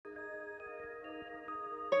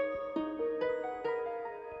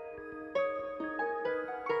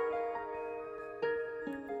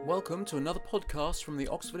Welcome to another podcast from the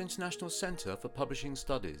Oxford International Centre for Publishing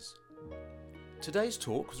Studies. Today's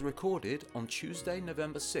talk was recorded on Tuesday,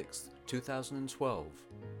 November 6th, 2012.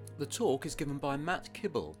 The talk is given by Matt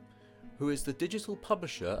Kibble, who is the digital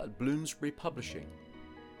publisher at Bloomsbury Publishing.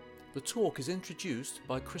 The talk is introduced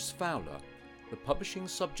by Chris Fowler, the publishing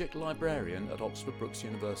subject librarian at Oxford Brookes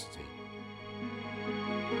University.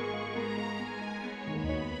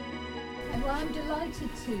 Well, I'm delighted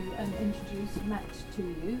to introduce Matt to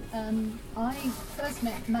you. I first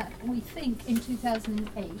met Matt, we think, in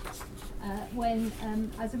 2008 when,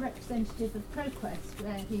 as a representative of ProQuest,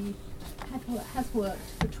 where he has worked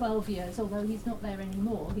for 12 years, although he's not there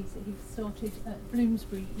anymore. He started at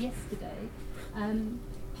Bloomsbury yesterday.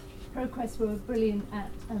 ProQuest were brilliant at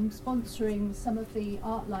sponsoring some of the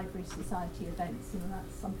Art Library Society events, and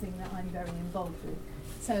that's something that I'm very involved with.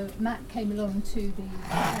 So Matt came along to the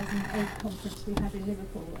 2008 conference we had in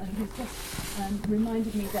Liverpool, and he's just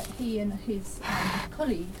reminded me that he and his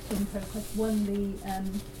colleague from ProQuest won the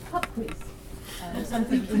pub quiz,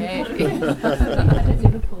 something in at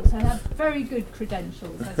Liverpool. So I have very good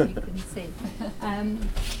credentials, as you can see.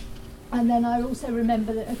 And then I also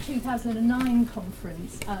remember a 2009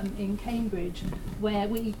 conference in Cambridge where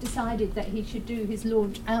we decided that he should do his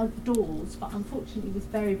launch outdoors, but unfortunately it was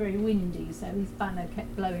very, very windy, so his banner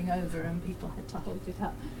kept blowing over and people had to hold it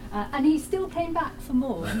up. And he still came back for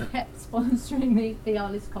more and kept sponsoring the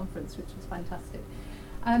ALIS conference, which was fantastic.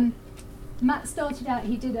 Matt started out,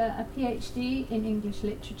 he did a PhD in English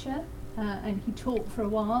literature, and he taught for a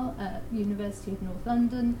while at University of North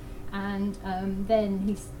London. And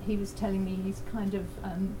then he was telling me he's kind of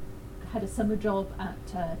had a summer job at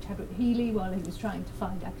Chadwick Healy while he was trying to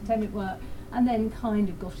find academic work, and then kind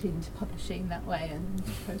of got into publishing that way and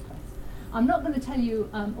ProQuest. I'm not going to tell you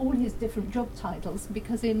all his different job titles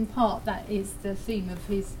because in part that is the theme of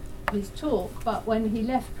his talk, but when he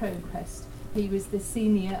left ProQuest he was the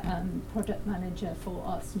senior product manager for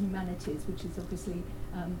Arts and Humanities, which is obviously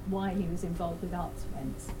why he was involved with arts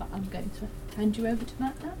events. But I'm going to hand you over to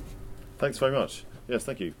Matt now. Thanks very much. Yes,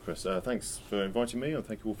 thank you, Chris. Thanks for inviting me, and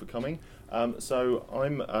thank you all for coming. So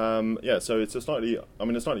it's I'm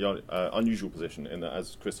in a slightly unusual position in that,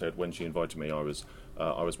 as Chris said, when she invited me, I was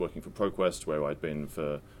working for ProQuest, where I'd been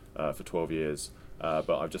for 12 years.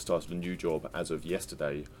 But I've just started a new job as of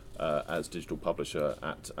yesterday as digital publisher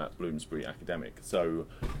at Bloomsbury Academic. So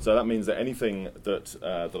that means that anything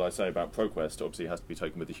that I say about ProQuest obviously has to be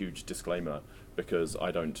taken with a huge disclaimer, because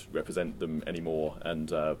I don't represent them anymore,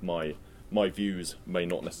 and my views may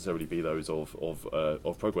not necessarily be those of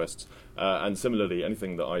ProQuest's. And similarly,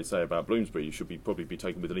 anything that I say about Bloomsbury should probably be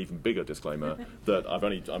taken with an even bigger disclaimer that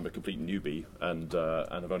I'm a complete newbie and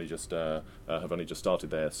have only just started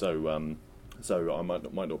there. So I might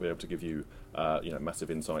not be able to give you massive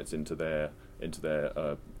insights into their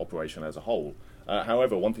operation as a whole.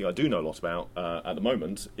 However, one thing I do know a lot about at the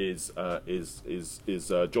moment is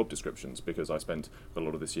job descriptions, because I spent a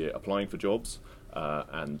lot of this year applying for jobs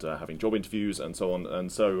and having job interviews and so on.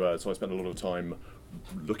 And so I spent a lot of time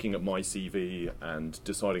looking at my CV and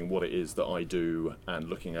deciding what it is that I do, and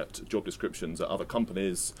looking at job descriptions at other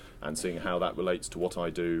companies and seeing how that relates to what I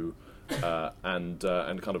do. And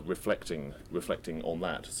kind of reflecting on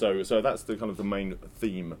that. So that's the kind of the main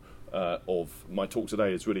theme of my talk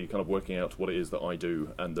today, is really kind of working out what it is that I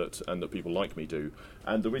do and that people like me do.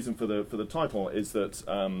 And the reason for the title is that,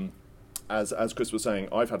 as Chris was saying,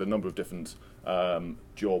 I've had a number of different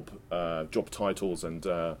job titles and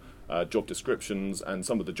job descriptions, and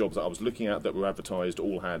some of the jobs that I was looking at that were advertised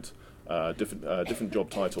all had different job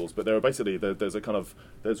titles, but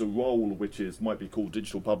there's a role which might be called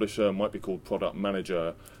digital publisher, might be called product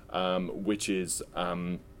manager, which is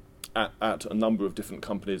at a number of different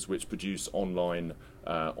companies which produce online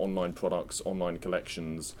products, online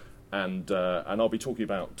collections, and I'll be talking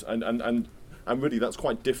about and really that's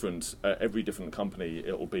quite different. Every different company,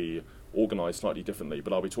 it will be organised slightly differently,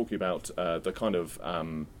 but I'll be talking about the kind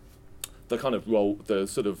of role, the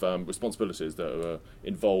sort of responsibilities that are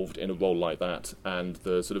involved in a role like that, and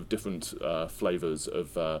the sort of different flavours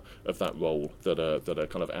of that role that are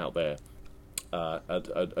kind of out there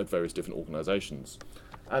at various different organisations.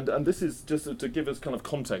 And this is just to give us kind of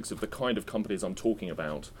context of the kind of companies I'm talking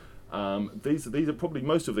about. These are probably,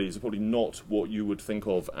 most of these are probably not what you would think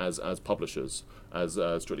of as publishers, as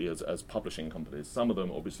strictly as publishing companies. Some of them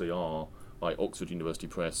obviously are, like Oxford University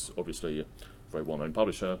Press, obviously a very well-known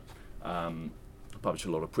publisher. Publish a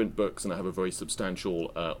lot of print books, and I have a very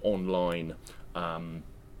substantial online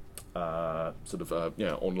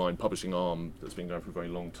online publishing arm that's been going for a very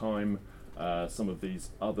long time. Some of these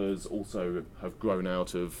others also have grown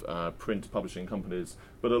out of print publishing companies,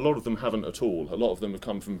 but a lot of them haven't at all. A lot of them have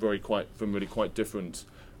come from really quite different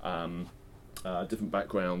different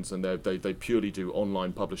backgrounds, and they purely do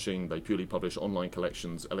online publishing. They purely publish online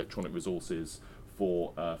collections, electronic resources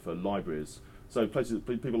for libraries. So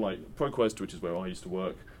people like ProQuest, which is where I used to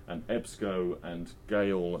work, and EBSCO and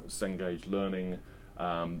Gale, Cengage Learning,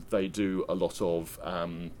 they do a lot of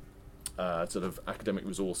sort of academic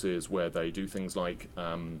resources where they do things like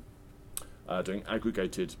doing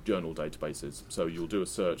aggregated journal databases. So you'll do a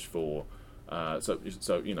search for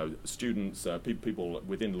so you know, students, people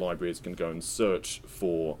within libraries can go and search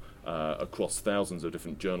for across thousands of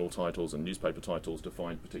different journal titles and newspaper titles to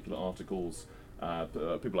find particular articles.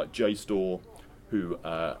 People like JSTOR, who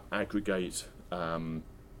aggregate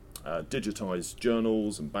digitized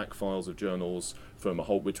journals and back files of journals from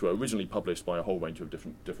which were originally published by a whole range of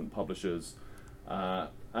different publishers.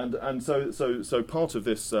 And so part of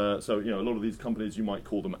this, so you know, a lot of these companies, you might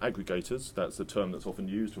call them aggregators. That's a term that's often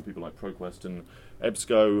used for people like ProQuest and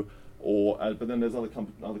EBSCO. But then there's other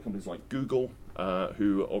companies like Google,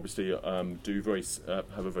 who obviously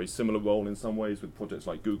have a very similar role in some ways with projects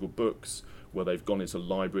like Google Books, where they've gone into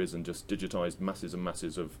libraries and just digitized masses and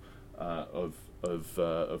masses of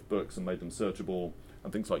books and made them searchable,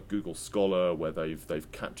 and things like Google Scholar, where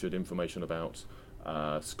they've captured information about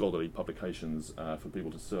scholarly publications for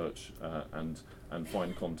people to search and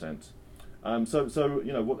find content. So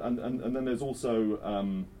you know, and then there's also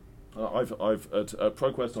I've at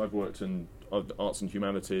ProQuest I've worked in arts and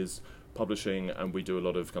humanities publishing, and we do a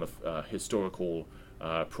lot of kind of historical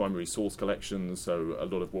primary source collections. So a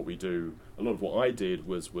lot of what I did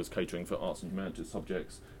was catering for arts and humanities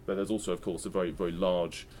subjects, but there's also, of course, a very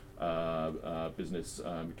large business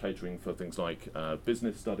catering for things like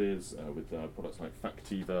business studies with products like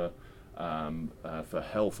Factiva, for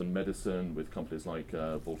health and medicine with companies like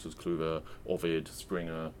Wolters Kluwer, Ovid,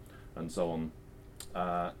 Springer, and so on.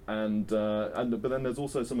 But then there's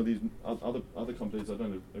also some of these other companies. I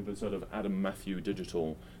don't know if you've heard of Adam Matthew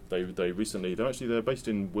Digital. They're based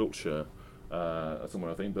in Wiltshire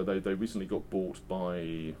somewhere, I think, but they recently got bought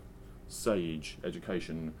by Sage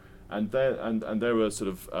Education, and they're a sort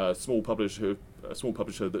of small publisher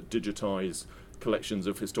that digitise collections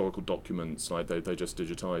of historical documents. Like they just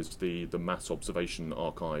digitised the mass observation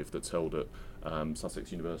archive that's held at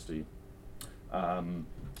Sussex University.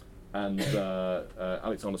 And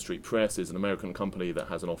Alexander Street Press is an American company that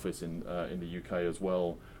has an office in the UK as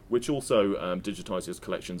well, which also digitises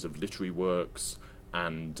collections of literary works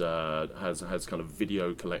and has kind of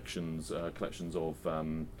video collections of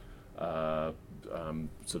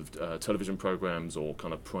television programs or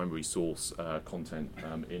kind of primary source content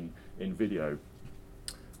in video.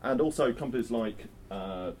 And also companies like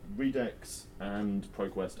Redex and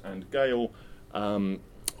ProQuest and Gale,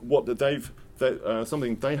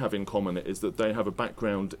 something they have in common is that they have a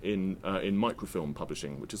background in microfilm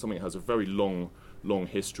publishing, which is something that has a very long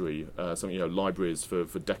history. Libraries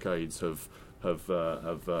for decades have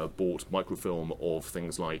bought microfilm of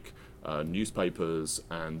things like newspapers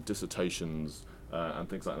and dissertations and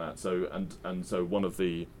things like that. So one of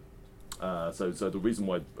the the reason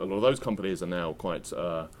why a lot of those companies are now quite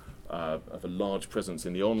have a large presence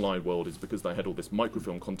in the online world is because they had all this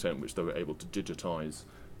microfilm content which they were able to digitize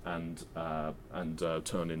and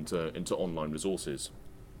turn into online resources.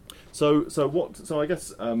 So I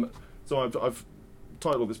guess I've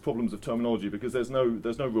titled this "Problems of Terminology" because there's no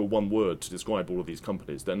real one word to describe all of these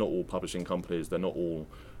companies. They're not all publishing companies. They're not all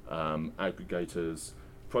aggregators.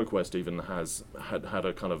 ProQuest even had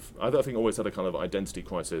a kind of, I think, always had a kind of identity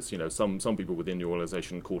crisis. You know, some people within the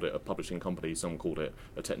organisation called it a publishing company. Some called it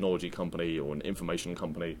a technology company or an information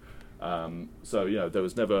company. So you know,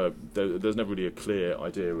 there's never really a clear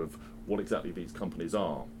idea of what exactly these companies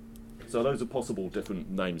are. So those are possible different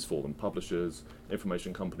names for them: publishers,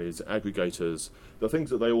 information companies, aggregators. The things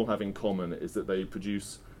that they all have in common is that they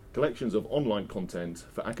produce collections of online content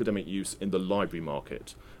for academic use in the library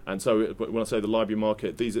market. And so when I say the library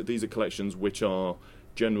market, these are collections which are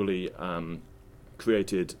generally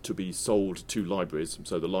created to be sold to libraries.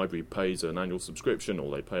 So the library pays an annual subscription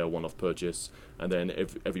or they pay a one-off purchase, and then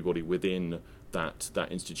everybody within that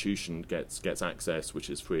institution gets access, which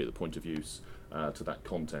is free at the point of use, to that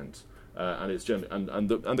content. And it's and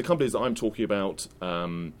the companies that I'm talking about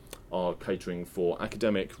are catering for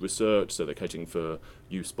academic research, so they're catering for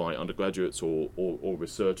use by undergraduates or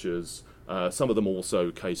researchers. Some of them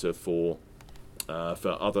also cater for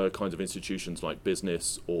other kinds of institutions like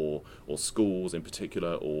business or schools in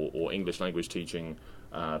particular, or English language teaching.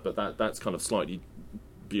 But that's kind of slightly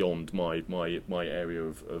beyond my area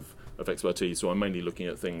of expertise. So I'm mainly looking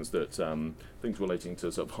at things things relating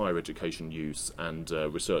to sort of higher education use and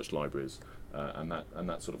research libraries and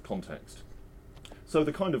that sort of context. So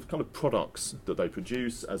the kind of products that they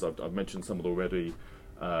produce, as I've mentioned some of them already,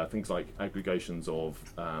 things like aggregations of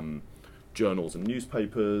journals and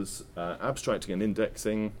newspapers, abstracting and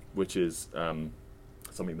indexing, which is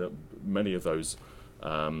something that many of those.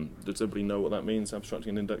 Does everybody know what that means? Abstracting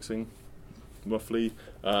and indexing, roughly.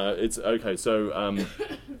 It's okay.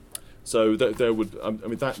 So there would. I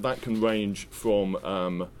mean that can range from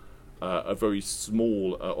a very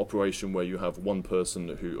small operation where you have one person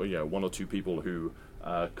one or two people who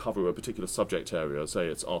cover a particular subject area, say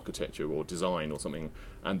it's architecture or design or something,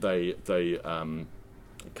 and they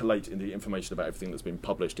collate in the information about everything that's been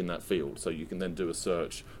published in that field. So you can then do a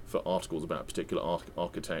search for articles about a particular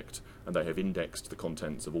architect, and they have indexed the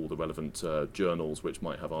contents of all the relevant journals which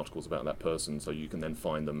might have articles about that person, so you can then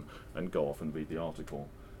find them and go off and read the article.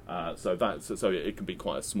 So it can be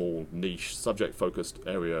quite a small niche subject-focused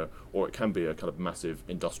area, or it can be a kind of massive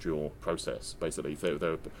industrial process. Basically,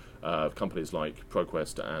 there are companies like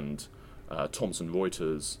ProQuest and Thomson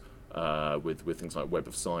Reuters with things like Web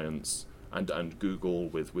of Science and Google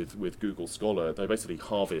with Google Scholar. They basically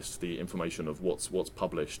harvest the information of what's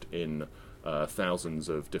published in thousands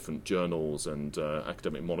of different journals and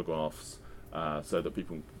academic monographs. So that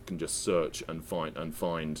people can just search and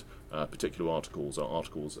find particular articles or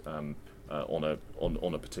articles on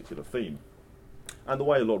a particular theme. And the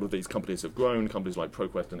way a lot of these companies have grown, companies like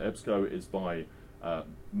ProQuest and EBSCO, is by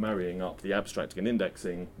marrying up the abstracting and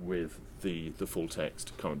indexing with the full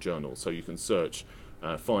text current journals. So you can search,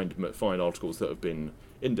 find articles that have been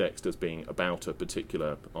indexed as being about a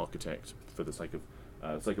particular architect for the sake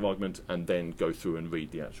of argument, and then go through and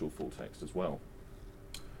read the actual full text as well.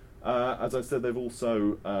 As I said, they've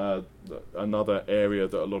also another area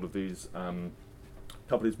that a lot of these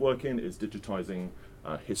companies work in is digitizing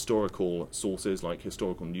historical sources like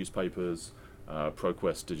historical newspapers.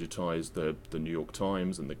 ProQuest digitized the New York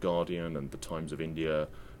Times and the Guardian and the Times of India.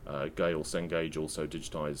 Gale Cengage also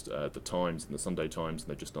digitized the Times and the Sunday Times,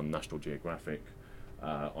 and they've just done National Geographic.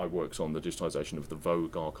 I worked on the digitization of the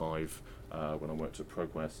Vogue archive when I worked at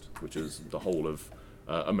ProQuest, which is the whole of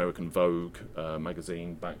American Vogue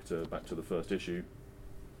magazine back to the first issue.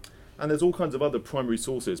 And there's all kinds of other primary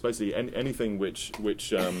sources, basically anything which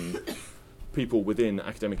people within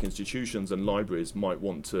academic institutions and libraries might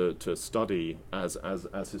want to study as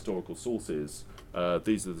historical sources.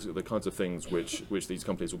 These are the kinds of things which these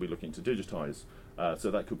companies will be looking to digitize.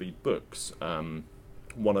 So that could be books.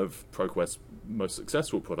 One of ProQuest's most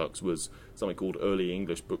successful products was something called Early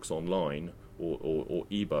English Books Online, or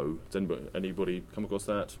EBO. Has anybody come across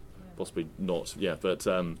that? Yeah. Possibly not. Yeah, but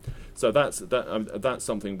so that's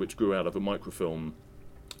something which grew out of a microfilm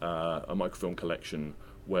collection,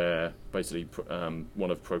 where basically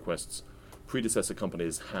one of ProQuest's predecessor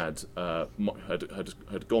companies had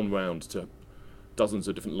gone round to dozens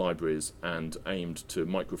of different libraries and aimed to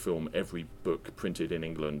microfilm every book printed in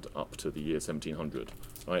England up to the year 1700,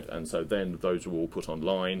 right? And so then those were all put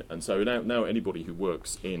online, and so now anybody who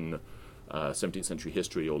works in 17th century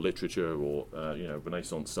history or literature or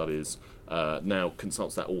Renaissance studies now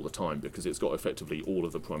consults that all the time, because it's got effectively all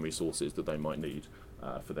of the primary sources that they might need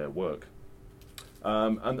for their work.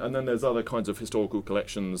 And then there's other kinds of historical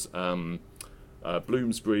collections.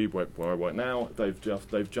 Bloomsbury, where I work now,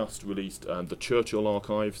 they've just released the Churchill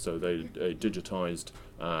archive. So they digitized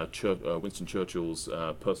Winston Churchill's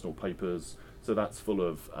personal papers. So that's full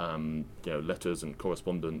of letters and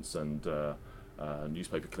correspondence and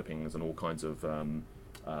newspaper clippings and all kinds of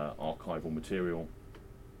archival material.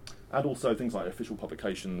 And also things like official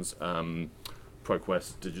publications.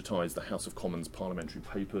 ProQuest digitized the House of Commons parliamentary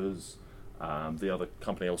papers. The other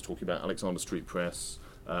company I was talking about, Alexander Street Press,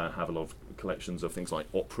 have a lot of collections of things like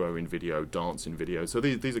opera in video, dance in video. So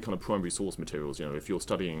these are kind of primary source materials. If you're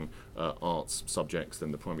studying arts subjects,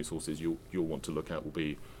 then the primary sources you'll want to look at will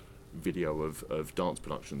be video of dance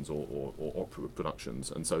productions or opera productions.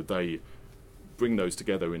 And so they bring those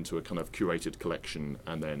together into a kind of curated collection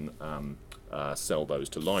and then sell those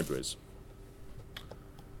to libraries.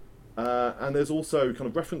 And there's also kind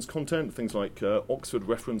of reference content, things like Oxford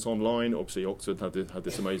Reference Online. Obviously, Oxford had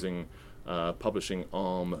this amazing publishing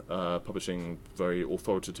arm, publishing very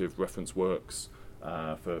authoritative reference works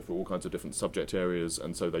for all kinds of different subject areas,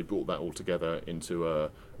 and so they brought that all together into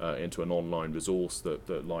an online resource that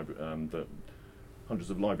hundreds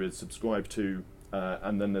of libraries subscribe to.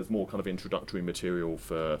 And then there's more kind of introductory material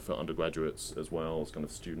for undergraduates as well, as kind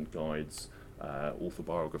of student guides, author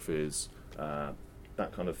biographies,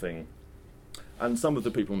 that kind of thing. And some of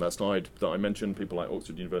the people on that slide that I mentioned, people like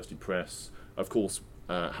Oxford University Press, of course,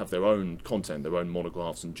 have their own content, their own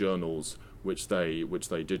monographs and journals, which they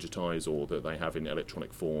digitize or that they have in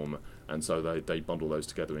electronic form, and so they bundle those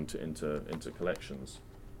together into collections.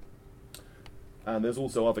 And there's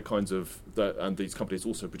also other kinds of and these companies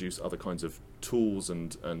also produce other kinds of tools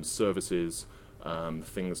and services,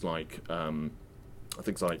 things like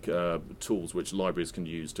tools which libraries can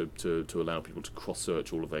use to allow people to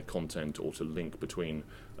cross-search all of their content or to link between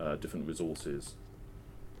different resources.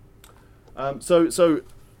 As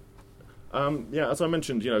I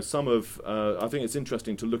mentioned, some of I think it's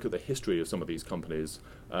interesting to look at the history of some of these companies.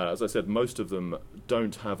 As I said, most of them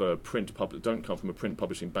don't come from a print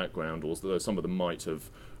publishing background, or some of them might have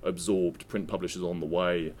absorbed print publishers on the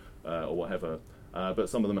way or whatever. But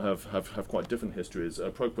some of them have quite different histories.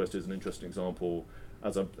 ProQuest is an interesting example.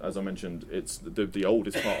 As I mentioned, it's the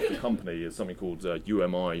oldest part of the company is something called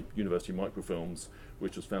UMI, University Microfilms,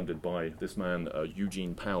 which was founded by this man,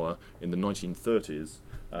 Eugene Power, in the 1930s.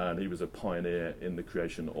 And he was a pioneer in the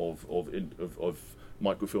creation of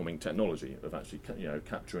microfilming technology, of actually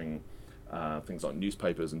capturing things like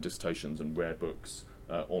newspapers and dissertations and rare books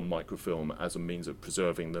on microfilm as a means of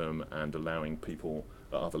preserving them and allowing people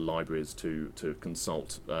at other libraries to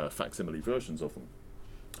consult facsimile versions of them.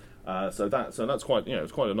 So that's quite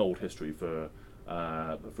it's quite an old history for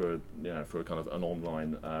a kind of an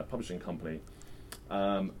online publishing company.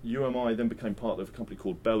 UMI then became part of a company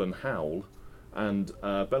called Bell and Howell. And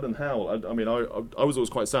Bell and Howell, I was always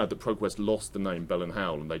quite sad that ProQuest lost the name Bell and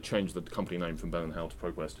Howell, and they changed the company name from Bell and Howell to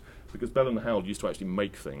ProQuest, because Bell and Howell used to actually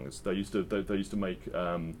make things. They used to make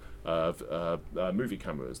movie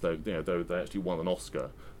cameras. They actually won an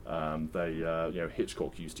Oscar.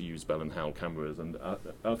 Hitchcock used to use Bell and Howell cameras, and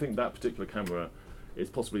I think that particular camera is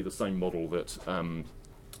possibly the same model that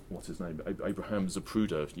what's his name, Abraham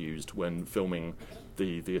Zapruder used when filming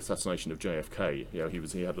the assassination of JFK. He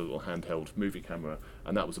had a little handheld movie camera,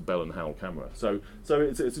 and that was a Bell and Howell camera. So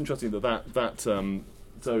it's interesting that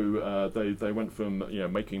they went from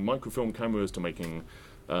making microfilm cameras to making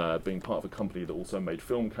being part of a company that also made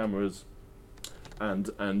film cameras. And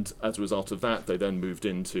as a result of that, they then moved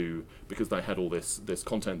into, because they had all this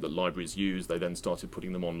content that libraries use, they then started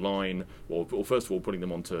putting them online, or first of all putting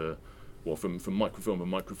them onto, from microfilm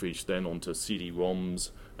and microfiche, then onto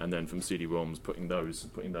CD-ROMs, and then from CD-ROMs putting those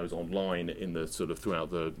online in the sort of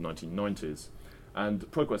throughout the 1990s. And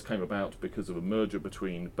ProQuest came about because of a merger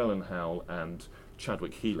between Bell and Howell and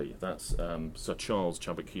Chadwick Healy. That's Sir Charles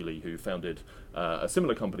Chadwick Healy, who founded a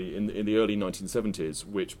similar company in the early 1970s,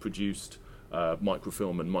 which produced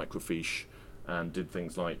microfilm and microfiche, and did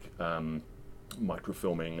things like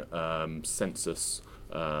microfilming census,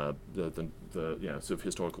 the sort of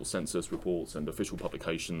historical census reports and official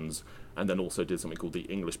publications, and then also did something called the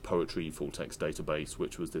English Poetry Full Text Database,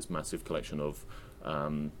 which was this massive collection of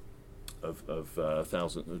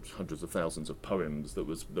hundreds of thousands of poems that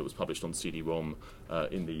was published on CD-ROM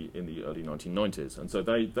in the early 1990s, and so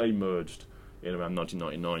they merged in around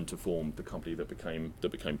 1999 to form the company that became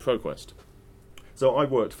ProQuest. So I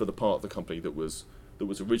worked for the part of the company that was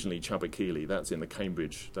originally Chadwick Healy. That's in the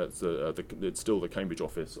Cambridge. It's still the Cambridge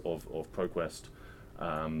office of ProQuest.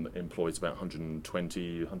 Employs about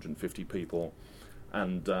 150 people,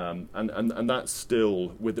 and that's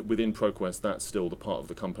still within ProQuest. That's still the part of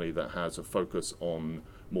the company that has a focus on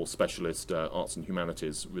more specialist arts and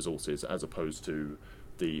humanities resources, as opposed to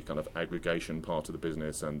the kind of aggregation part of the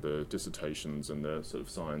business and the dissertations and the sort of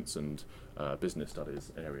science and business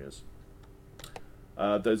studies areas.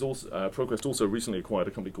 There's also ProQuest also recently acquired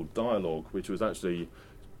a company called Dialogue, which was actually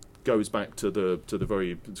goes back to the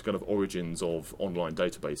very kind of origins of online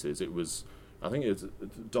databases. It was, I think,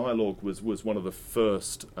 Dialogue was one of the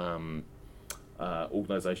first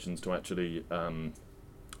organisations to actually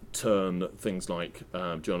turn things like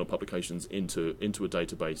journal publications into a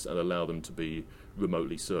database and allow them to be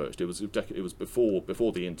remotely searched. It was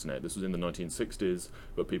before the internet. This was in the 1960s,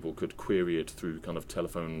 but people could query it through kind of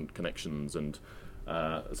telephone connections, and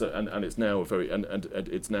it's now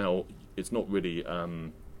it's not really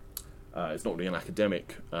an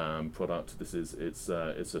academic product. It's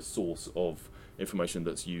a source of information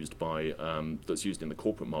that's used in the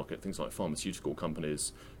corporate market. Things like pharmaceutical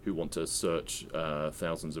companies who want to search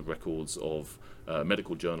thousands of records of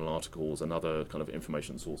medical journal articles and other kind of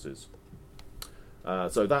information sources.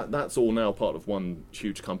 So that's all now part of one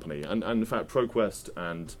huge company. And in fact, ProQuest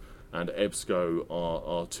and EBSCO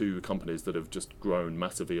are two companies that have just grown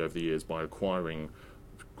massively over the years by acquiring,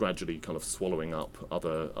 gradually kind of swallowing up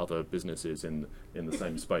other businesses in the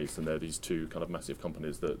same space, and they're these two kind of massive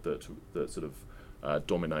companies that sort of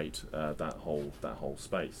dominate that whole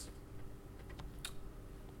space.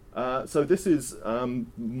 So this is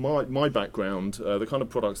my background, the kind of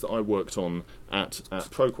products that I worked on at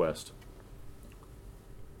ProQuest.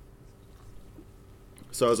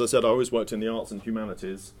 So as I said, I always worked in the arts and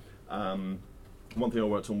humanities. One thing I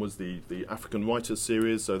worked on was the African Writers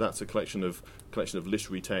series. So that's a collection of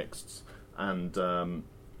literary texts, and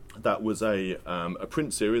that was a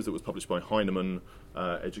print series that was published by Heinemann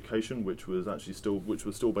Education, which was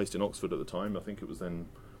still based in Oxford at the time. I think it was then.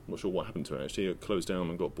 I'm not sure what happened to it. Actually, it closed down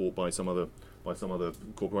and got bought by some other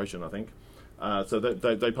corporation, I think. So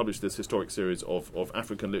they published this historic series of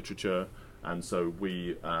African literature, and so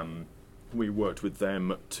we worked with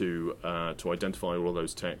them to identify all of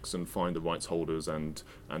those texts and find the rights holders and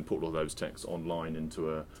put all of those texts online into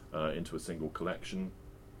a single collection.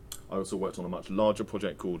 I also worked on a much larger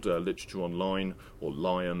project called Literature Online, or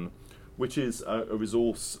LION, which is a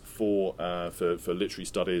resource for literary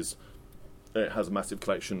studies. It has a massive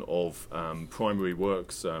collection of primary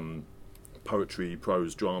works, poetry,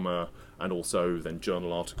 prose, drama, and also then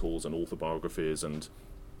journal articles and author biographies and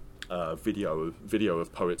video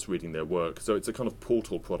of poets reading their work. So it's a kind of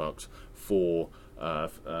portal product for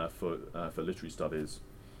literary studies.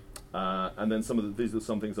 And then these are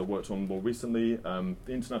some things I worked on more recently. The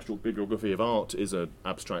International Bibliography of Art is an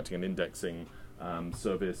abstracting and indexing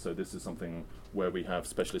service. So this is something where we have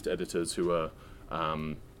specialist editors who are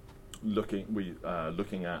going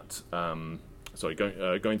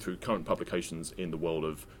through current publications in the world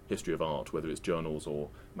of history of art, whether it's journals or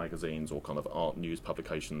magazines or kind of art news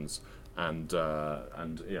publications, and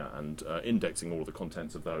indexing all the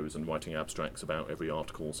contents of those and writing abstracts about every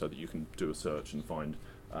article so that you can do a search and find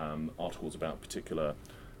articles about particular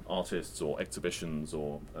artists or exhibitions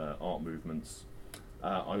or art movements.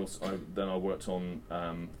 I worked on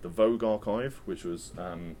the Vogue archive, which was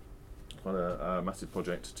quite a massive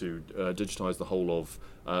project to digitise the whole of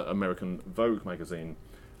American Vogue magazine,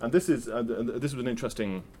 and this was an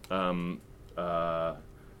interesting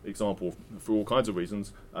example for all kinds of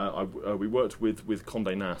reasons. We worked with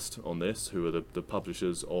Condé Nast on this, who are the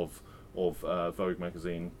publishers of Vogue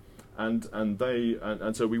magazine,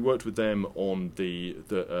 and so we worked with them on the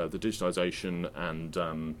digitisation, and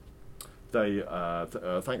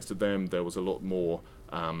thanks to them there was a lot more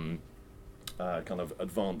kind of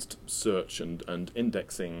advanced search and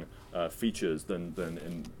indexing features than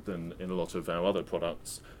in a lot of our other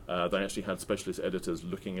products. They actually had specialist editors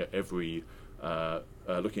looking at every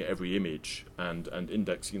image and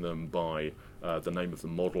indexing them by the name of the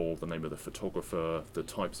model, the name of the photographer, the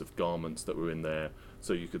types of garments that were in there.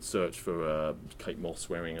 So you could search for Kate Moss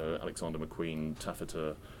wearing a Alexander McQueen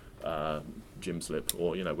taffeta gym slip,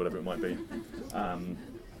 or whatever it might be.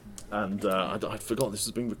 And I'd forgotten this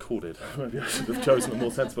was being recorded. Maybe I should have chosen a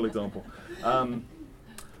more sensible example. So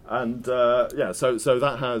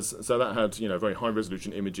that had very high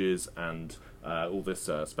resolution images and all this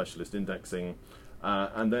specialist indexing.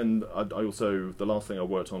 And then the last thing I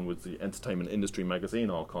worked on was the Entertainment Industry Magazine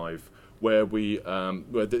archive, where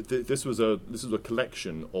this was a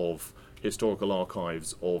collection of historical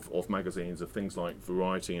archives of magazines, of things like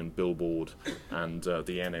Variety and Billboard and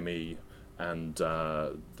the NME. And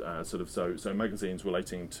so magazines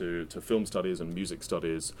relating to film studies and music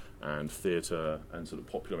studies and theatre and sort of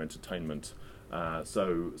popular entertainment.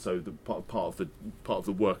 So the part of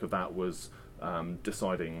the work of that was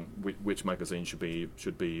deciding which magazine should be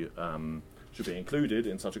included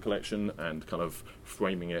in such a collection, and kind of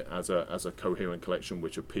framing it as a coherent collection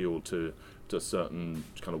which appealed to certain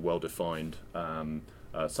kind of well-defined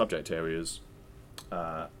subject areas.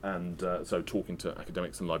 So talking to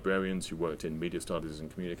academics and librarians who worked in media studies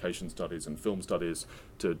and communication studies and film studies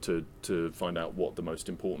to find out what the most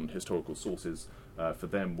important historical sources for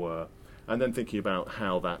them were, and then thinking about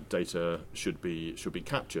how that data should be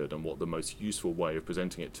captured and what the most useful way of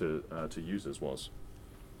presenting it to users was.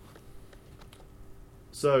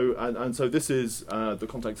 So so this is the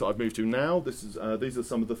context that I've moved to now. These are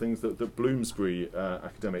some of the things that Bloomsbury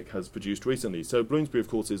Academic has produced recently. So Bloomsbury, of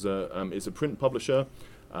course, is a print publisher.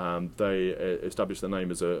 They established their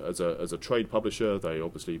name as a trade publisher. They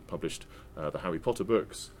obviously published the Harry Potter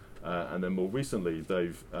books, and then more recently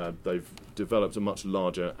they've developed a much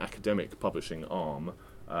larger academic publishing arm.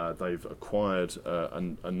 They've acquired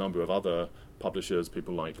a number of other publishers,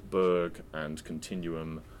 people like Berg and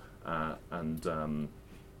Continuum, and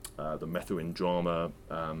the Methuen Drama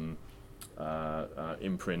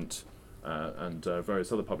imprint, and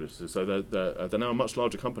various other publishers. So they're now a much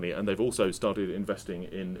larger company, and they've also started investing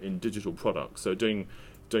in digital products. So doing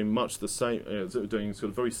much the same, doing sort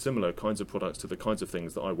of very similar kinds of products to the kinds of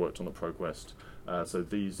things that I worked on at ProQuest. So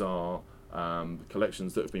these are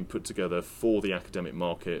collections that have been put together for the academic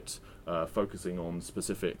market, focusing on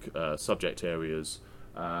specific subject areas.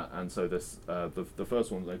 And so this, the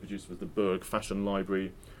first one they produced was the Berg Fashion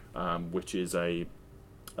Library, which is a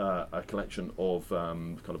collection of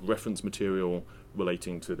kind of reference material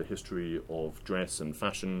relating to the history of dress and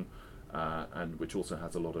fashion, and which also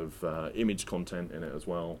has a lot of image content in it as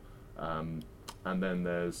well. And then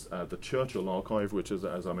there's the Churchill Archive, which, is,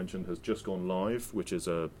 as I mentioned, has just gone live, which is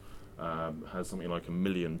has something like 1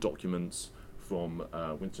 million documents from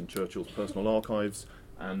Winston Churchill's personal archives.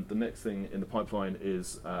 And the next thing in the pipeline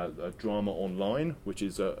is a drama online, which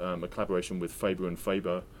is a collaboration with Faber and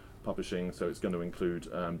Faber Publishing. So it's going to include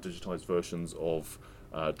digitized versions of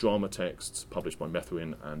drama texts published by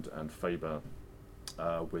Methuen and Faber,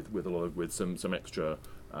 with some extra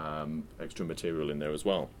material in there as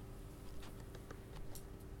well.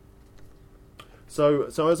 So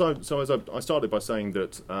as I started by saying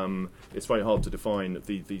that it's very hard to define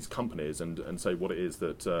these companies and say what it is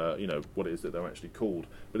that what it is that they're actually called,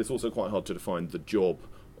 but it's also quite hard to define the job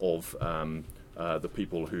of the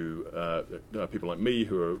people who people like me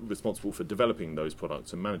who are responsible for developing those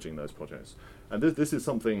products and managing those projects. And this is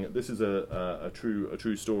a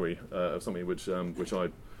true story of something which I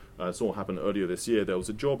saw happen earlier this year. There was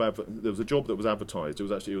a job that was advertised.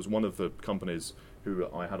 It was one of the companies who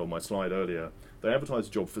I had on my slide earlier. They advertised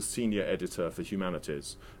a job for senior editor for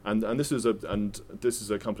humanities, and this is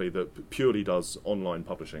a company that purely does online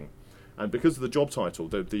publishing. And because of the job title,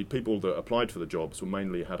 the people that applied for the jobs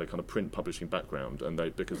mainly had a kind of print publishing background, and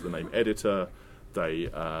because of the name editor, they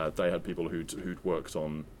had people who'd worked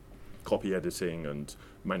on copy editing and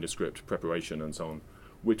manuscript preparation and so on,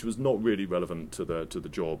 which was not really relevant to the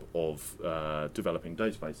job of developing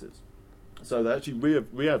databases. So they actually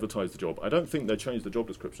re-advertised the job. I don't think they changed the job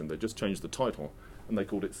description, they just changed the title, and they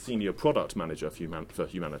called it Senior Product Manager for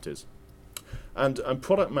Humanities. And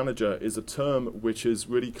product manager is a term which has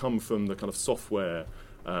really come from the kind of software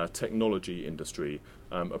technology industry.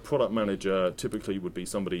 A product manager typically would be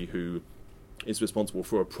somebody who is responsible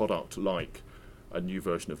for a product like a new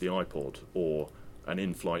version of the iPod, or an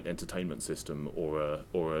in-flight entertainment system, or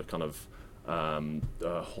a kind of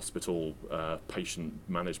hospital patient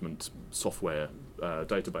management software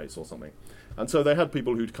database or something. And so they had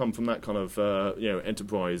people who'd come from that kind of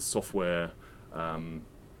enterprise software,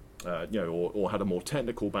 or had a more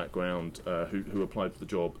technical background, who applied for the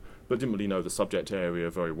job but didn't really know the subject area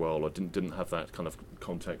very well, or didn't have that kind of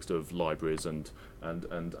context of libraries and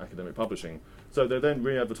academic publishing. So they then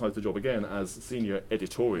re-advertised the job again as Senior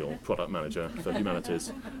Editorial Product Manager for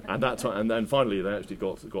Humanities, and then finally they actually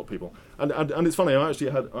got people. And it's funny, I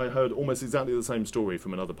heard almost exactly the same story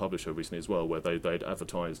from another publisher recently as well, where they'd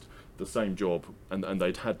advertised the same job and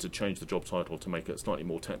they'd had to change the job title to make it slightly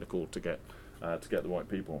more technical to get the right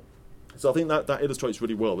people. So I think that illustrates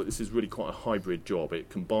really well that this is really quite a hybrid job. It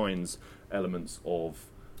combines elements of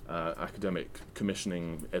academic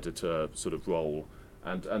commissioning editor sort of role,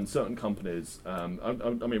 and certain companies. I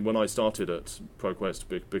mean, when I started at ProQuest,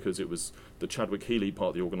 because it was the Chadwick Healy part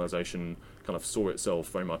of the organisation, kind of saw itself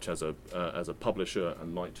very much as a publisher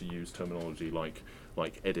and liked to use terminology like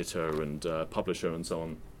editor and publisher and so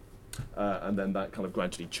on. And then that kind of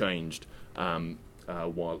gradually changed.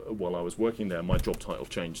 While I was working there, my job title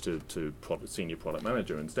changed to senior product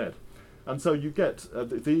manager instead. And so you get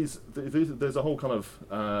these. There's a whole kind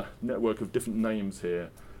of network of different names here.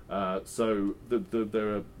 So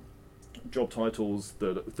there are job titles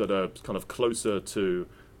that are kind of closer to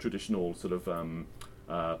traditional sort of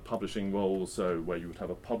publishing roles. So where you would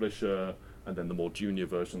have a publisher, and then the more junior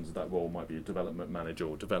versions of that role might be a development manager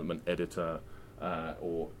or development editor.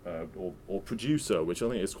 Or producer, which I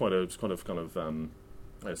think is quite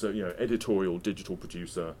so editorial digital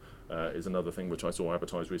producer is another thing which I saw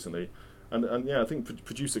advertised recently, and yeah, I think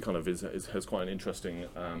producer kind of has quite an interesting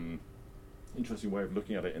way of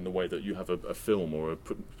looking at it, in the way that you have a film or a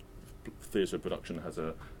theatre production has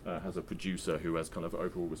a producer who has kind of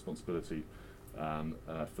overall responsibility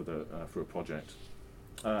for a project.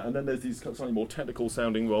 And then there's these slightly more technical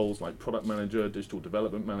sounding roles like product manager, digital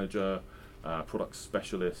development manager, product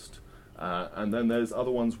specialist, and then there's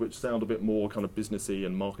other ones which sound a bit more kind of businessy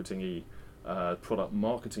and marketing-y. Product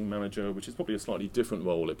marketing manager, which is probably a slightly different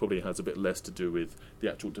role. It probably has a bit less to do with the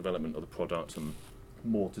actual development of the product and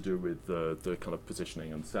more to do with the kind of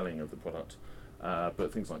positioning and selling of the product.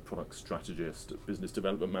 But things like product strategist, business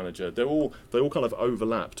development manager, they all kind of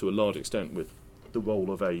overlap to a large extent with the role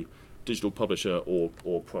of a digital publisher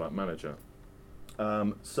or product manager.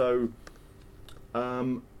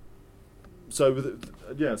 So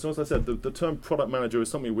as I said, the term product manager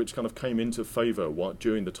is something which kind of came into favour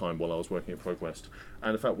during the time while I was working at ProQuest,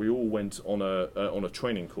 and in fact we all went on a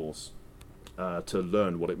training course to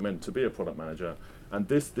learn what it meant to be a product manager. And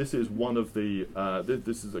this is one of the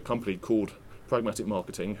this is a company called Pragmatic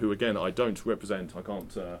Marketing, who again I don't represent. I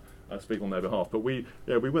can't speak on their behalf, but we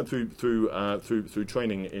went through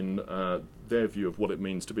training in their view of what it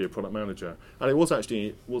means to be a product manager, and it was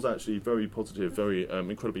actually very positive, very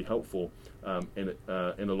incredibly helpful in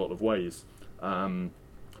a lot of ways.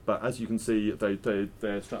 But as you can see,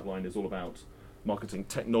 their strapline is all about marketing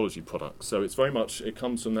technology products. So it's very much, it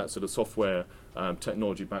comes from that sort of software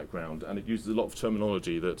technology background, and it uses a lot of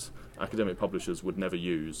terminology that academic publishers would never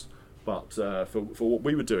use. But for what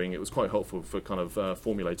we were doing, it was quite helpful for kind of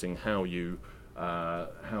formulating how you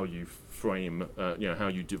frame, how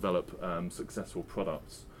you develop successful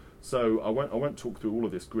products. So I won't talk through all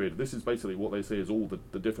of this grid. This is basically what they say is all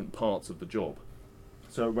the different parts of the job.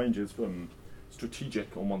 So it ranges from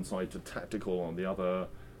strategic on one side to tactical on the other.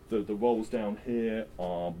 The roles down here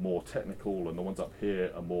are more technical, and the ones up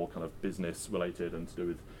here are more kind of business related and to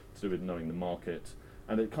do with knowing the market.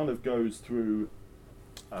 And it kind of goes through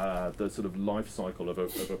the sort of life cycle of a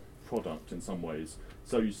product in some ways.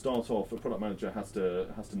 So you start off, a product manager has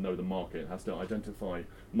to know the market, has to identify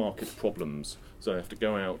market problems. So they have to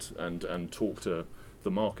go out and talk to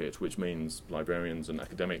the market, which means librarians and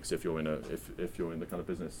academics if you're in the kind of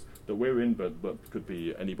business that we're in, but could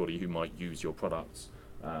be anybody who might use your products.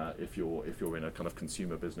 If you're in a kind of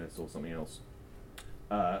consumer business or something else,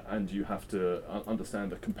 and you have to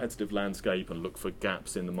understand the competitive landscape and look for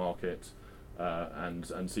gaps in the market,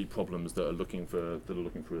 and see problems that are looking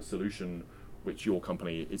for a solution, which your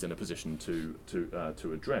company is in a position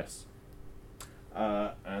to address.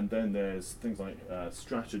 And then there's things like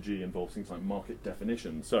strategy involves things like market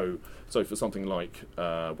definition. So for something like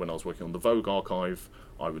when I was working on the Vogue archive,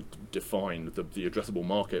 I would define the addressable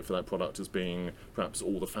market for that product as being perhaps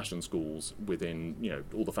all the fashion schools within,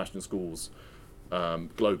 all the fashion schools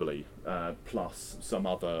globally, plus some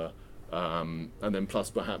other, and then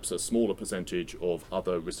plus perhaps a smaller percentage of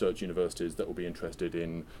other research universities that will be interested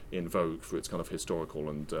in Vogue for its kind of historical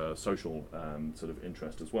and social sort of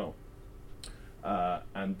interest as well.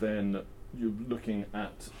 And then you're looking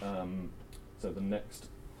at, so the next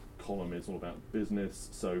column is all about business.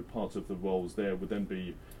 So part of the roles there would then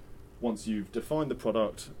be, once you've defined the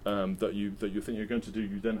product that you think you're going to do,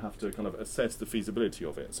 you then have to kind of assess the feasibility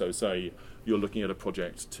of it. So say you're looking at a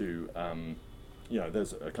project to,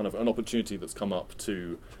 there's a kind of an opportunity that's come up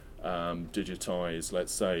to digitize,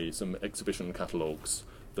 let's say, some exhibition catalogues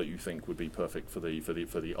that you think would be perfect for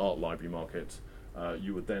the art library market.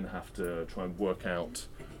 You would then have to try and work out,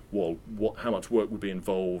 how much work would be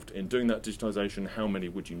involved in doing that digitization, how many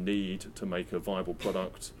would you need to make a viable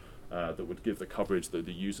product that would give the coverage that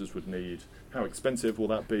the users would need, how expensive will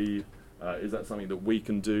that be, is that something that we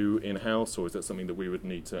can do in-house, or is that something that we would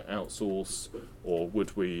need to outsource, or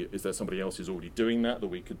is there somebody else who's already doing that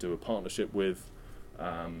we could do a partnership with,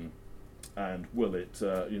 and will it,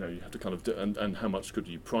 you have to kind of, and how much could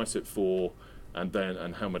you price it for,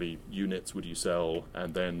 and how many units would you sell,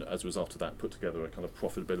 and then as a result of that put together a kind of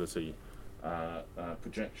profitability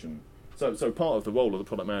projection. So part of the role of the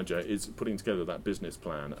product manager is putting together that business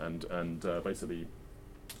plan and basically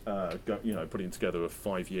putting together a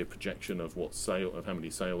 5-year projection of how many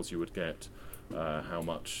sales you would get,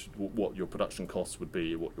 what your production costs would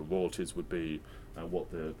be, what your royalties would be, and what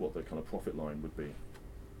the kind of profit line would be.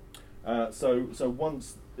 So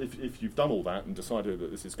once, if you've done all that and decided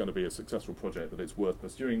that this is going to be a successful project that it's worth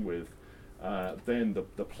pursuing with, then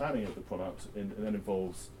the planning of the product then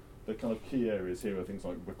involves the kind of key areas here are things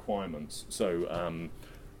like requirements. So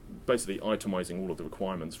basically itemizing all of the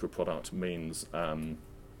requirements for a product means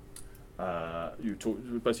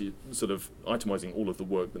basically sort of itemizing all of the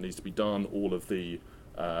work that needs to be done, all of the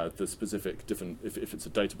specific different, if it's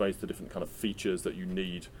a database, the different kind of features that you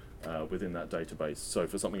need within that database. So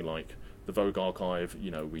for something like the Vogue archive,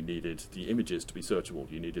 we needed the images to be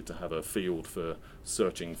searchable. You needed to have a field for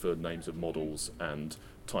searching for names of models and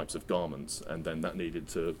types of garments, and then that needed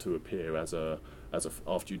to appear after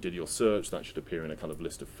you did your search, that should appear in a kind of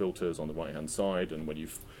list of filters on the right hand side, and when you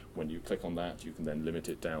click on that, you can then limit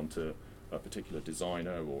it down to a particular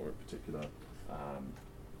designer or a particular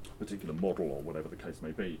model or whatever the case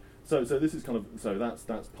may be. So this is kind of, so that's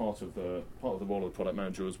part of the role of the product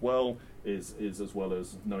manager as well, is as well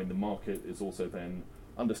as knowing the market, is also then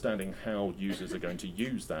understanding how users are going to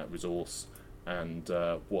use that resource and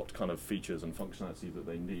what kind of features and functionality that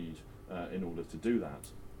they need in order to do that.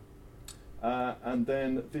 And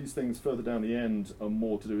then these things further down the end are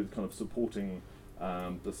more to do with kind of supporting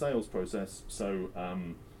The sales process, so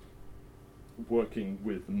working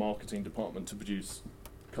with the marketing department to produce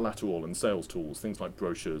collateral and sales tools, things like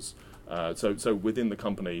brochures. So within the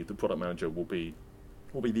company, the product manager will be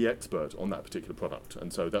the expert on that particular product,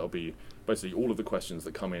 and so that'll be basically all of the questions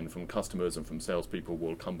that come in from customers and from salespeople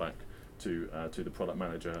will come back to the product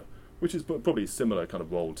manager, which is probably a similar kind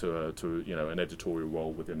of role to an editorial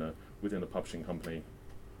role within a publishing company.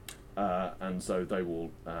 And so they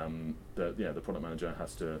will the product manager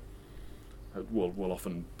will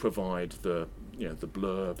often provide the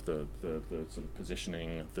blurb, the sort of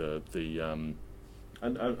positioning,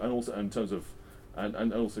 and also in terms of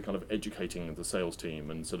and also kind of educating the sales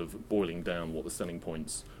team and sort of boiling down what the selling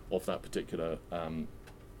points of that particular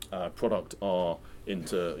product are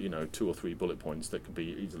into 2 or 3 bullet points that can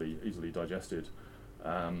be easily digested.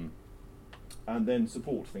 And then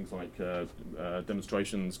support things like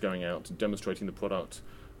demonstrations, going out and demonstrating the product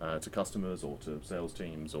to customers or to sales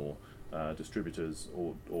teams or distributors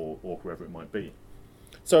or whoever it might be.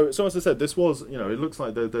 So as I said, this was, it looks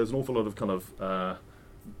like there's an awful lot of kind of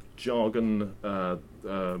jargon, here,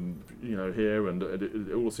 and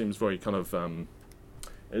it all seems very kind of.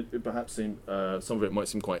 It perhaps some of it might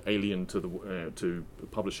seem quite alien to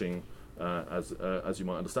publishing, as you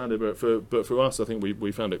might understand it. But for us, I think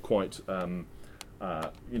we found it quite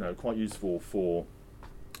quite useful for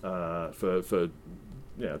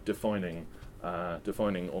defining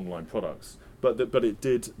online products. But it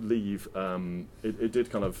did leave it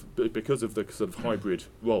did kind of, because of the sort of hybrid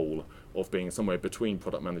role of being somewhere between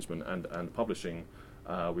product management and publishing.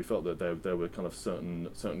 We felt that there were kind of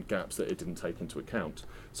certain gaps that it didn't take into account.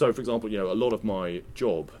 So, for example, a lot of my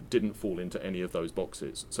job didn't fall into any of those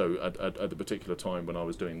boxes. So, at the particular time when I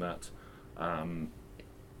was doing that, I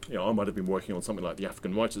might have been working on something like the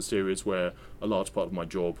African Writers series, where a large part of my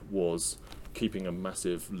job was keeping a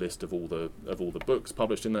massive list of all the books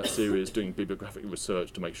published in that series, doing bibliographic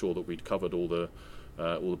research to make sure that we'd covered all the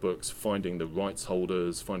books, finding the rights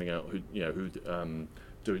holders, finding out who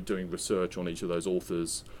doing research on each of those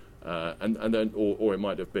authors, and then or it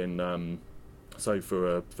might have been say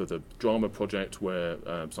for the drama project where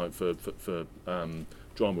for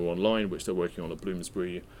Drama Online, which they're working on at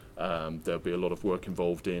Bloomsbury. There'll be a lot of work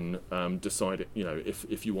involved in deciding,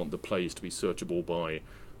 if you want the plays to be searchable by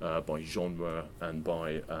genre and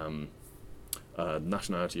by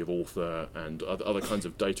nationality of author and other kinds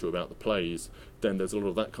of data about the plays, then there's a lot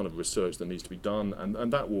of that kind of research that needs to be done,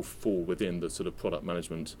 and that will fall within the sort of product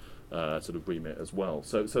management sort of remit as well.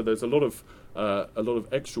 So there's a lot of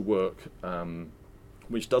extra work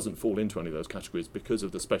which doesn't fall into any of those categories because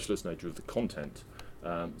of the specialist nature of the content.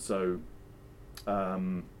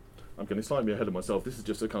 I'm getting slightly ahead of myself. This is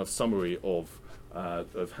just a kind of summary of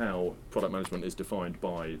how product management is defined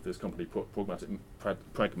by this company,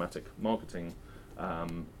 Pragmatic Marketing.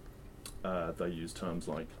 They use terms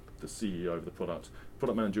like the CEO of the product.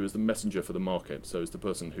 Product manager is the messenger for the market, so it's the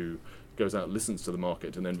person who goes out, listens to the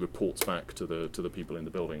market, and then reports back to the people in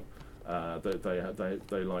the building.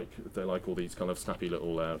 They like all these kind of snappy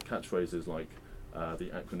little catchphrases like the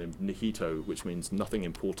acronym NIHITO, which means nothing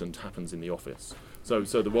important happens in the office. So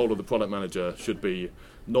the role of the product manager should be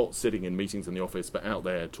not sitting in meetings in the office, but out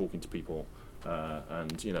there talking to people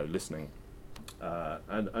and listening.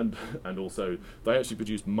 And also they actually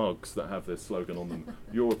produce mugs that have this slogan on them: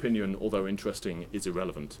 "Your opinion, although interesting, is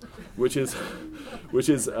irrelevant," which is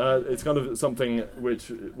it's kind of something which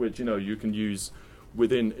you can use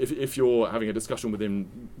within, if you're having a discussion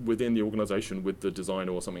within the organisation with the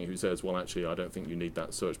designer or something who says, well, actually, I don't think you need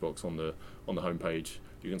that search box on the homepage.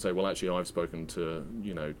 You can say, well, actually, I've spoken to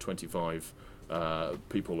 25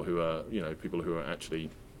 people who are actually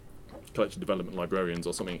collection development librarians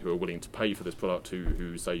or something who are willing to pay for this product,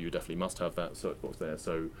 who say you definitely must have that search box there.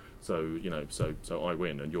 So I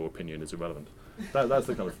win, and your opinion is irrelevant. That's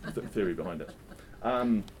the kind of theory behind it.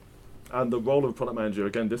 And the role of a product manager,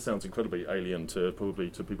 again, this sounds incredibly alien to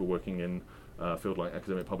people working in a field like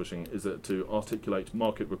academic publishing, is that to articulate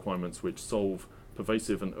market requirements which solve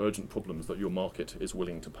pervasive and urgent problems that your market is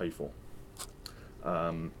willing to pay for.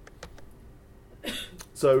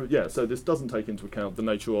 So this doesn't take into account the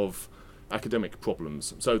nature of academic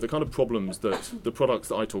problems. So the kind of problems that the products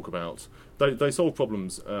that I talk about, they solve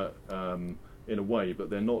problems in a way, but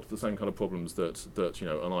they're not the same kind of problems that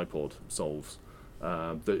an iPod solves.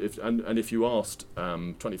 If you asked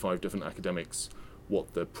 25 different academics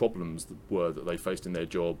what the problems were that they faced in their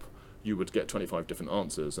job, you would get 25 different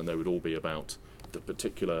answers, and they would all be about the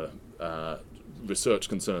particular research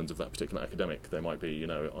concerns of that particular academic. They might be,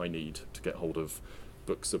 I need to get hold of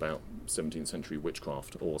books about 17th century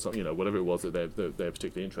witchcraft, or something, whatever it was that they're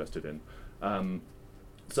particularly interested in.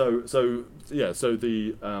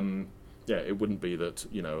 it wouldn't be that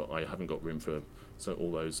I haven't got room for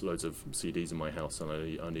all those loads of CDs in my house,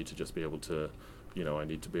 and I need to just be able to I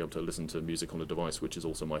need to be able to listen to music on a device which is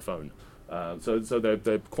also my phone. So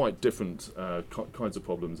they're quite different kinds of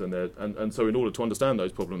problems, and so in order to understand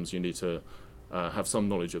those problems, you need to have some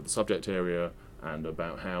knowledge of the subject area and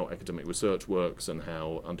about how academic research works and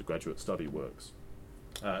how undergraduate study works,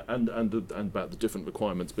 and about the different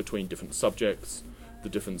requirements between different subjects, the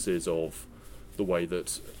differences of the way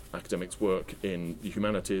that academics work in the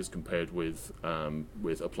humanities compared with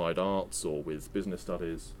applied arts or with business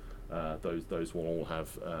studies. Those will all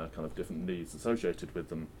have kind of different needs associated with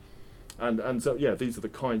them, and so these are the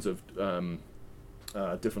kinds of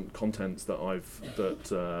different contents that I've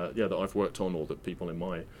worked on, or that people in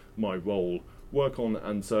my role work on,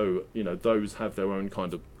 and so those have their own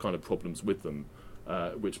kind of problems with them,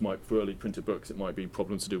 which might, for early printed books, it might be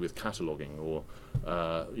problems to do with cataloguing or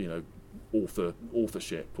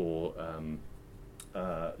authorship or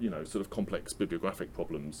sort of complex bibliographic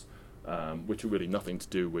problems, which are really nothing to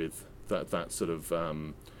do with that sort of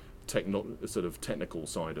technical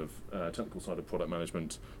side of product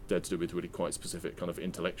management. They're to do with really quite specific kind of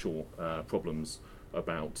intellectual problems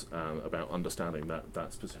about understanding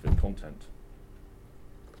that specific content.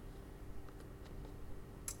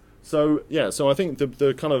 So I think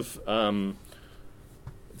the kind of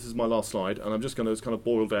this is my last slide, and I'm just going to kind of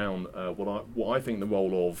boil down what I think the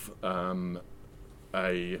role of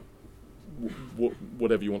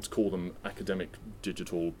whatever you want to call them, academic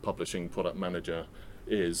digital publishing product manager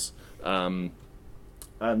is. And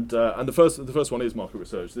the first one is market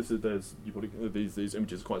research. These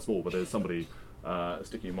images are quite small, but there's somebody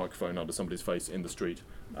sticking a microphone under somebody's face in the street.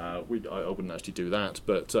 I wouldn't actually do that,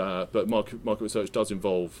 but market research does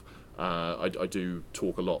involve. I do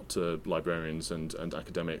talk a lot to librarians and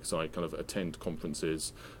academics. I kind of attend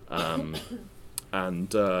conferences, and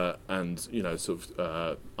understand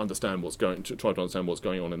try to understand what's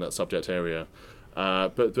going on in that subject area.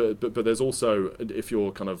 But there's also, if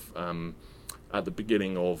you're kind of at the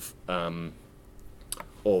beginning of kind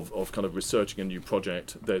of researching a new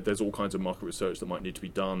project, there's all kinds of market research that might need to be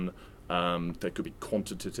done. There could be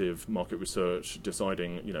quantitative market research,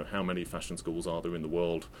 deciding how many fashion schools are there in the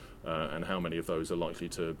world, and how many of those are likely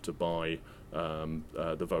to buy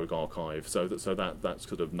the Vogue archive. So that's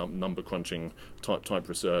sort of number crunching type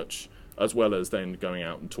research, as well as then going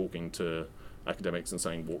out and talking to academics and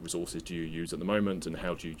saying, what resources do you use at the moment and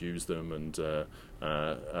how do you use them, and that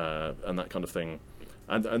kind of thing.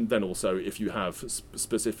 And then also, if you have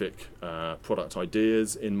specific product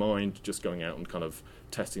ideas in mind, just going out and kind of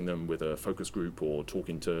testing them with a focus group or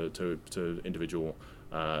talking to individual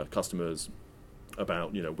customers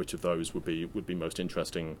about which of those would be most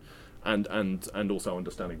interesting, and also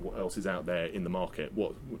understanding what else is out there in the market,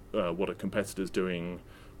 what are competitors doing,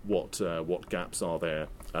 what gaps are there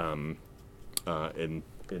in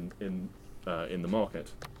the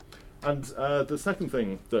market. And the second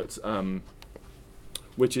thing that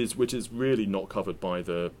which is really not covered by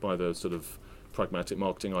the sort of pragmatic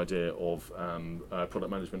marketing idea of product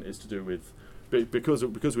management is to do with, because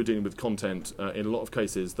we're dealing with content, in a lot of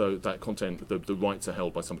cases, though, that content, the rights are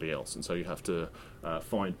held by somebody else, and so you have to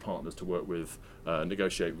find partners to work with,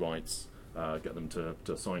 negotiate rights, get them to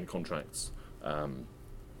sign contracts, and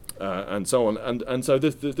so on. And so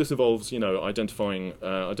this involves identifying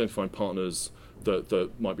partners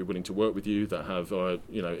that might be willing to work with you, that have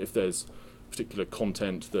if there's particular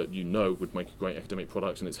content that would make a great academic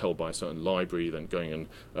product and it's held by a certain library, then going and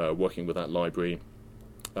working with that library,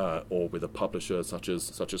 or with a publisher such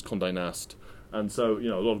as Condé Nast. And so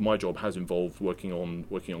a lot of my job has involved working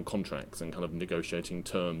on contracts and kind of negotiating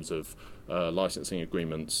terms of licensing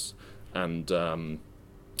agreements, and doing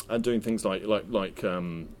things like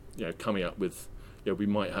coming up with, we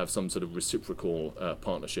might have some sort of reciprocal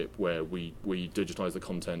partnership where we digitize the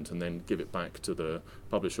content and then give it back to the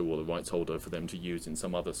publisher or the rights holder for them to use in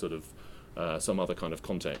some other sort of some other kind of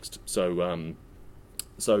context. So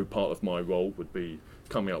part of my role would be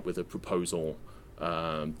coming up with a proposal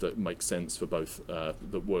that makes sense for both,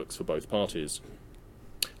 that works for both parties,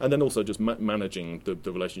 and then also just managing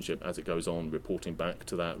the relationship as it goes on, reporting back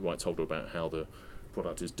to that rights holder about how the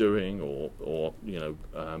product is doing, or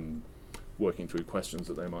working through questions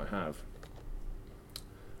that they might have.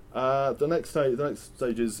 The next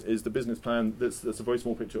stage is the business plan. That's a very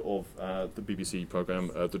small picture of the BBC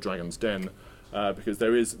programme, The Dragon's Den, because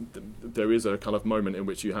there is a kind of moment in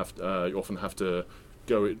which you often have to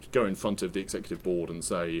go in front of the executive board and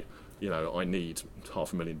say, I need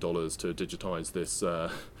 $500,000 to digitize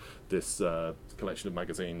this collection of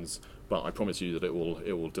magazines, but I promise you that it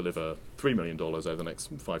will deliver $3 million over the next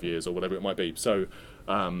 5 years or whatever it might be. So,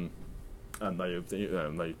 and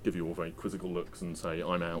they give you all very quizzical looks and say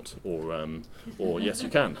I'm out, or yes you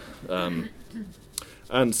can,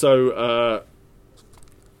 and so.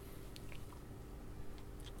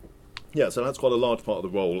 Yeah, so that's quite a large part of the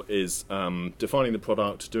role, is defining the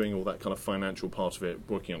product, doing all that kind of financial part of it,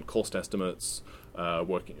 working on cost estimates,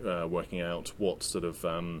 working out what sort of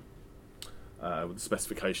the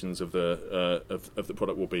specifications of the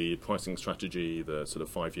product will be, pricing strategy, the sort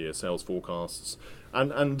of 5-year sales forecasts,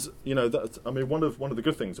 and that, I mean, one of the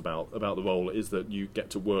good things about the role is that you get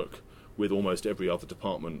to work with almost every other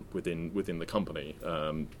department within the company,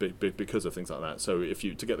 because of things like that. So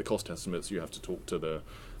to get the cost estimates, you have to talk to the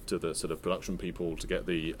sort of production people. To get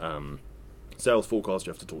the sales forecast,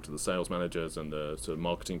 you have to talk to the sales managers and the sort of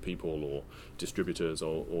marketing people or distributors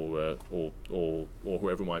or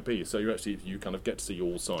whoever it might be. So you kind of get to see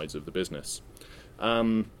all sides of the business.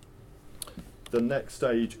 The next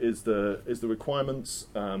stage is the requirements.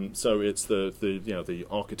 So it's the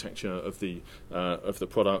architecture of the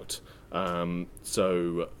product.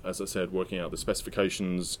 So as I said, working out the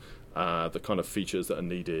specifications, the kind of features that are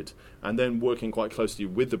needed, and then working quite closely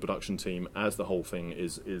with the production team as the whole thing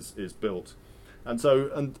is built. And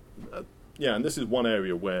this is one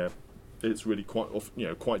area where it's really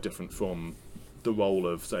quite different from the role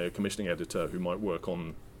of, say, a commissioning editor who might work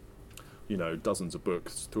on dozens of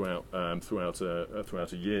books throughout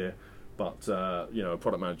a year, but a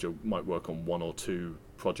product manager might work on 1 or 2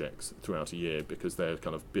 projects throughout a year, because they're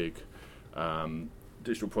kind of big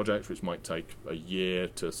digital projects which might take a year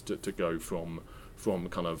to go from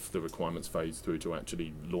kind of the requirements phase through to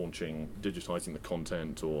actually launching, digitizing the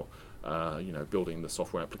content, or building the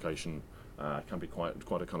software application. Can be quite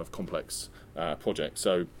a kind of complex project.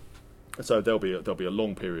 So there'll be a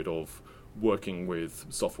long period of working with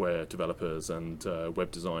software developers and web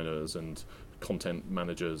designers and content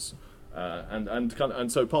managers.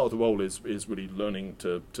 And so part of the role is really learning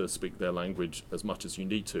to speak their language as much as you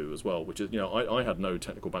need to as well. Which is, I had no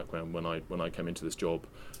technical background when I came into this job.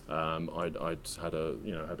 I'd had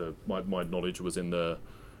my knowledge was in the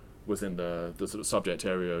sort of subject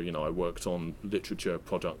area. I worked on literature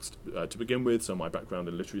projects to begin with, so my background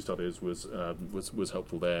in literary studies was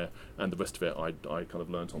helpful there, and the rest of it I kind of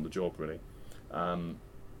learnt on the job, really.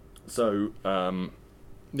 So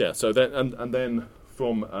then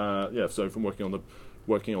from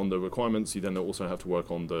working on the requirements, you then also have to work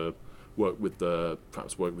with the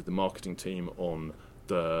marketing team on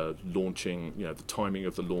the launching, the timing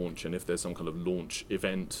of the launch, and if there's some kind of launch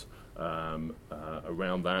event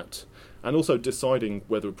around that, and also deciding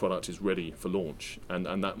whether a product is ready for launch,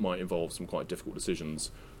 and that might involve some quite difficult decisions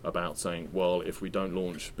about saying, well, if we don't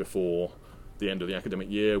launch before the end of the academic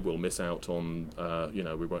year, we'll miss out on,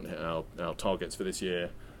 we won't hit our targets for this year,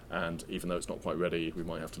 and even though it's not quite ready, we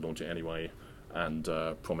might have to launch it anyway, and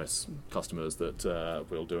promise customers that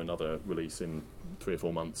we'll do another release in 3 or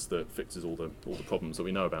 4 months that fixes all the problems that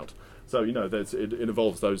we know about. So it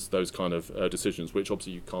involves those kind of decisions, which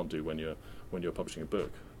obviously you can't do when you're publishing a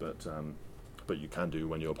book, but you can do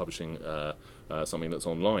when you're publishing something that's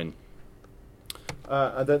online.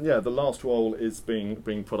 And then the last role is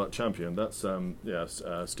being product champion. That's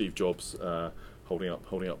Steve Jobs holding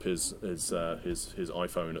up his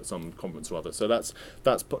iPhone at some conference or other. So that's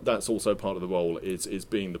also part of the role, is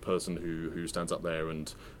being the person who stands up there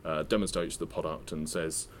and demonstrates the product and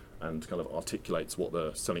says, and kind of articulates what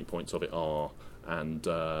the selling points of it are, and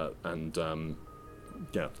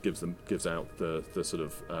gives out the sort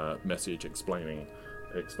of message explaining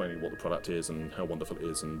what the product is and how wonderful it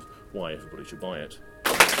is and why everybody should buy it.